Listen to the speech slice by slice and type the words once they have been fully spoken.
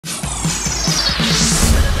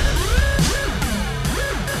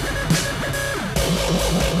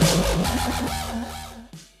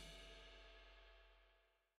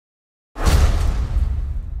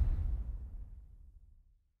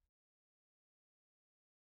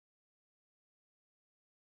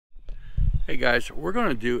Hey guys, we're going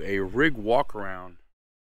to do a rig walk around.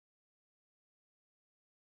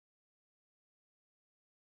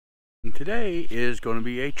 And today is going to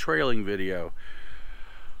be a trailing video.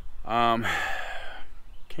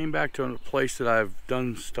 Came back to a place that I've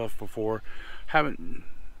done stuff before. Haven't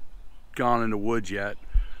gone in the woods yet,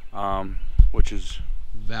 which is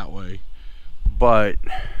that way. But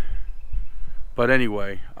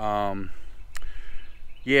anyway,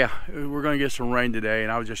 yeah, we're going to get some rain today,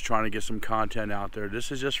 and I was just trying to get some content out there.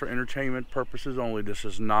 This is just for entertainment purposes only. This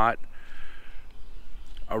is not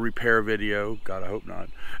a repair video. God, I hope not.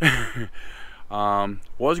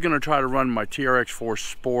 Was going to try to run my TRX4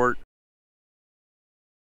 Sport,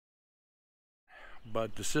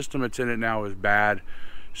 but the system that's in it now is bad,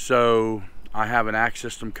 so I have an ACK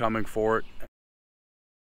system coming for it.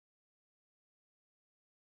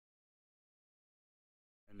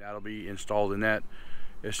 And that'll be installed in that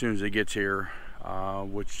as soon as it gets here,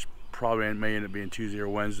 which probably may end up being Tuesday or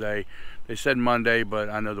Wednesday. They said Monday,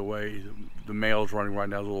 but I know the way the mail's running right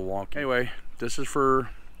now is a little wonky. Anyway, this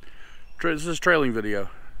is trailing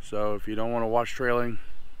video, so if you don't want to watch trailing,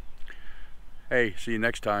 hey, see you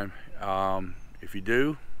next time. If you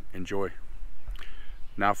do, enjoy.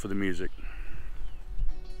 Now for the music.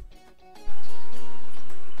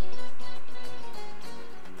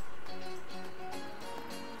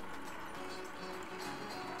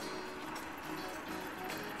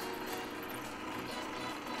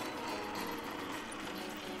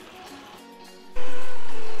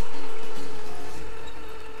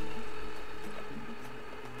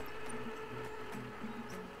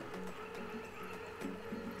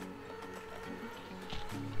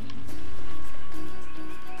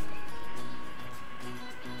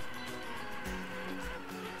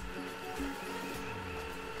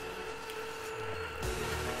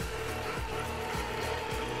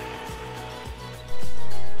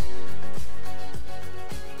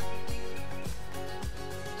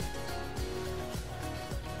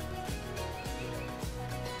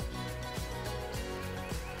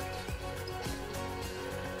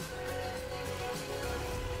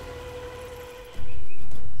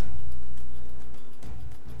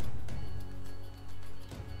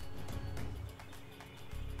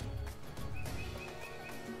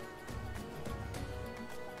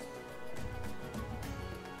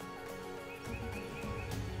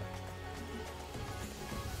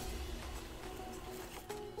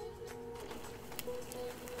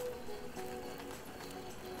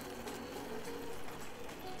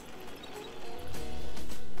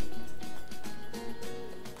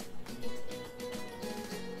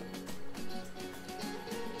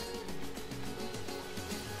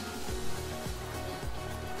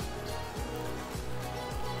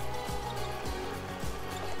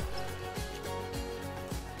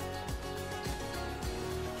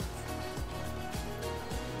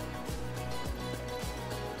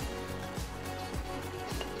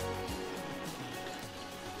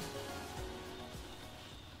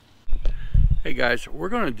 Hey guys, we're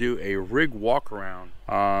going to do a rig walk around.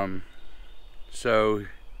 So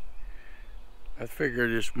I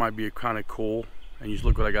figured this might be kind of cool. And you just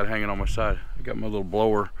look what I got hanging on my side. I got my little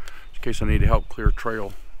blower in case I need to help clear a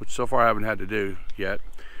trail, which so far I haven't had to do yet.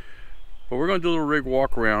 But we're going to do a little rig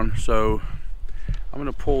walk around. So I'm going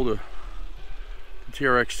to pull the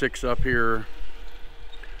TRX6 up here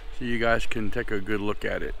so you guys can take a good look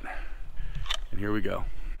at it. And here we go.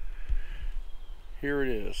 Here it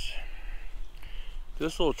is.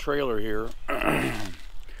 This little trailer here,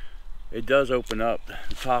 it does open up.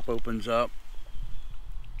 The top opens up.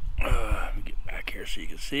 Let me get back here so you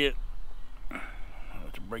can see it. I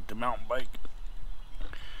have to break the mountain bike.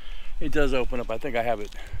 It does open up. I think I have it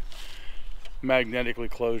magnetically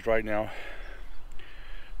closed right now.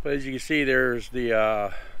 But as you can see, there's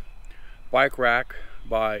the bike rack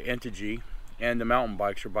by Entity, and the mountain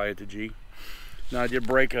bikes are by Entity. Now I did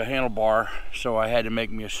break a handlebar, so I had to make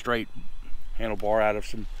me a straight handlebar out of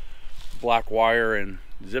some black wire and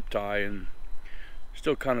zip tie, and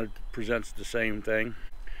still kind of presents the same thing.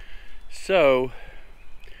 So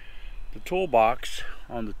the toolbox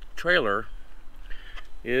on the trailer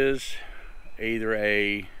is either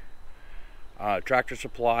a Tractor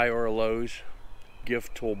Supply or a Lowe's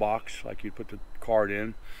gift toolbox, like you put the card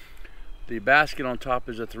in. The basket on top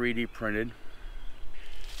is a 3D printed.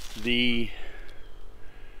 The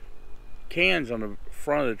cans on the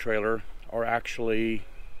front of the trailer are actually,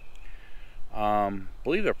 I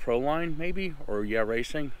believe they're Proline maybe, or yeah,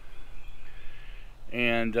 Racing.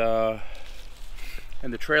 And the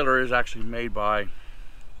trailer is actually made by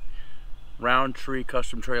Roundtree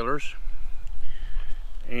Custom Trailers.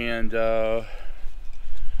 And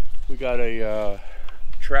we got a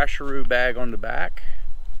trasharoo bag on the back.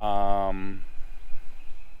 It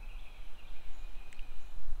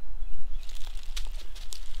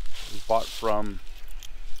was bought from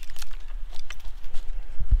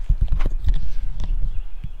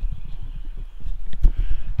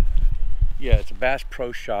it's a Bass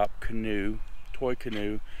Pro Shop canoe, toy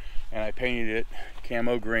canoe, and I painted it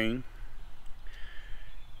camo green.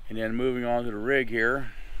 And then moving on to the rig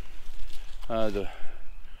here, the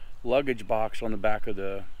luggage box on the back of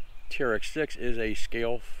the TRX6 is a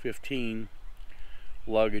scale 15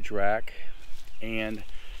 luggage rack and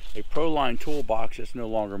a Proline toolbox that's no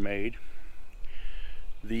longer made.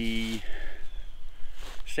 The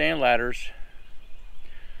sand ladders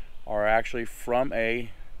are actually from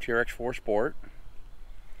a TRX4 Sport,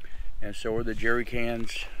 and so are the jerry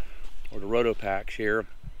cans or the roto packs here.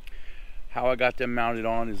 How I got them mounted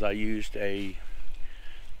on is I used a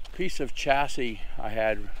piece of chassis I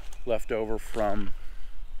had left over from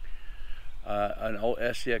an old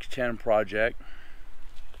SCX10 project.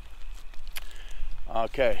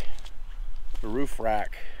 Okay, the roof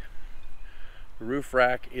rack. The roof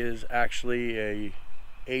rack is actually a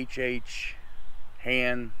HH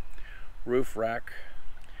hand roof rack,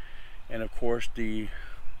 and of course the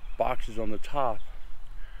boxes on the top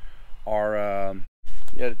are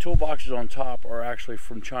the toolboxes on top are actually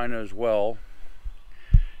from China as well.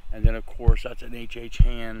 And then of course that's an HH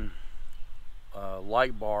hand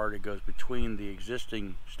light bar that goes between the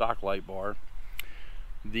existing stock light bar.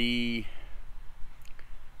 The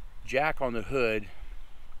jack on the hood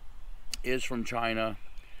is from China.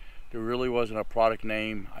 There really wasn't a product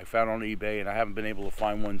name I found on eBay, and I haven't been able to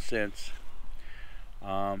find one since.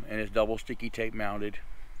 And it's double sticky tape mounted.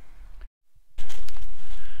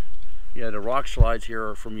 Yeah, the rock slides here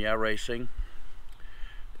are from Racing.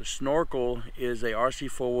 The snorkel is a RC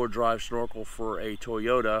four-wheel drive snorkel for a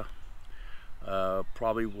Toyota,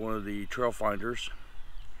 probably one of the trail finders,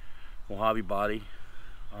 Mojave body.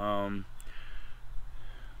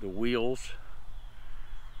 The wheels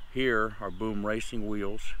here are Boom Racing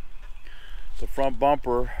wheels. The front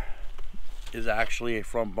bumper is actually a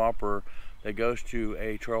front bumper that goes to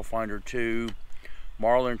a Trail Finder 2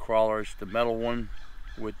 Marlin crawler. It's the metal one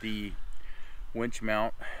with the winch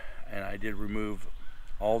mount, and I did remove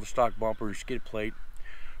all the stock bumper and skid plate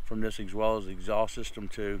from this, as well as the exhaust system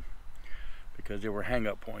too, because there were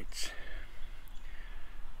hang-up points.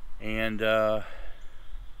 And it's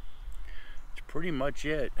pretty much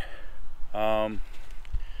it. So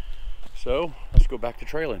let's go back to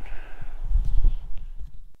trailing.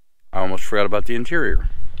 I almost forgot about the interior.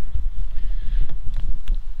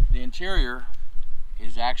 The interior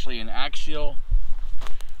is actually an axial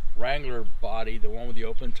Wrangler body, the one with the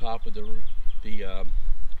open top with the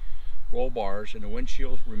roll bars, and the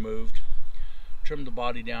windshield removed, trimmed the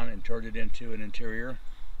body down and turned it into an interior.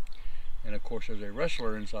 And of course there's a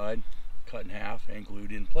wrestler inside, cut in half and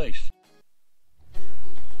glued in place.